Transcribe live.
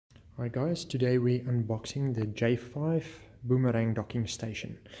Hi guys, today we're unboxing the J5 Boomerang docking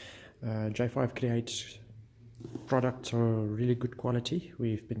station. J5 creates products of really good quality.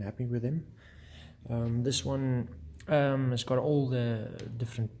 We've been happy with them. This one has got all the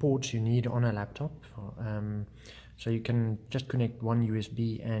different ports you need on a laptop. So you can just connect one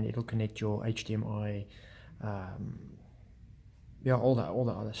USB and it'll connect your HDMI, all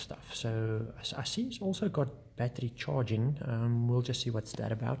the other stuff. So I see it's also got battery charging. We'll just see what's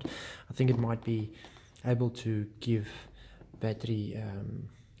that about. I think it might be able to give battery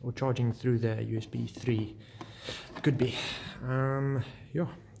or charging through the USB 3. Could be. The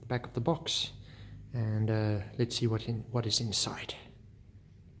back of the box, and let's see what is inside.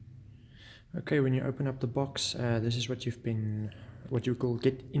 Okay, when you open up the box, this is what you will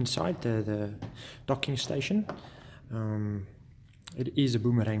get inside the docking station. It is a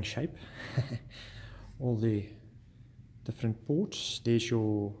boomerang shape. All the different ports. There's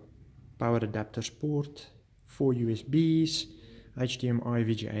your power adapters port, 4 USBs, HDMI,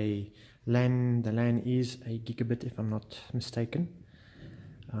 VGA, LAN. The LAN is a gigabit if I'm not mistaken.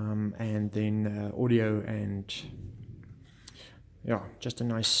 And then audio and just a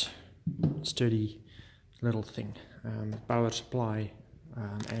nice sturdy little thing. Power supply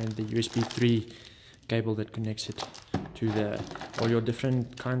and the USB 3 cable that connects it to all your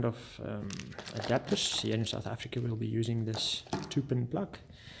different kind of adapters. Here in South Africa we'll be using this 2-pin plug.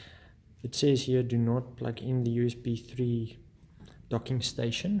 It says here, do not plug in the USB 3 docking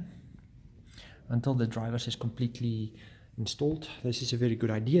station until the drivers is completely installed. This is a very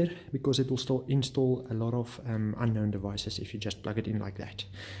good idea because it will still install a lot of unknown devices if you just plug it in like that.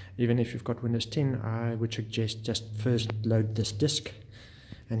 Even if you've got Windows 10, I would suggest just first load this disk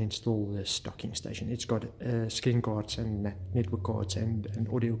and install this docking station. It's got screen cards and network cards and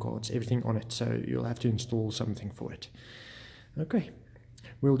audio cards, everything on it, so you'll have to install something for it. Okay,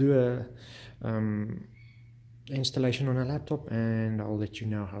 we'll do a installation on a laptop and I'll let you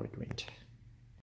know how it went.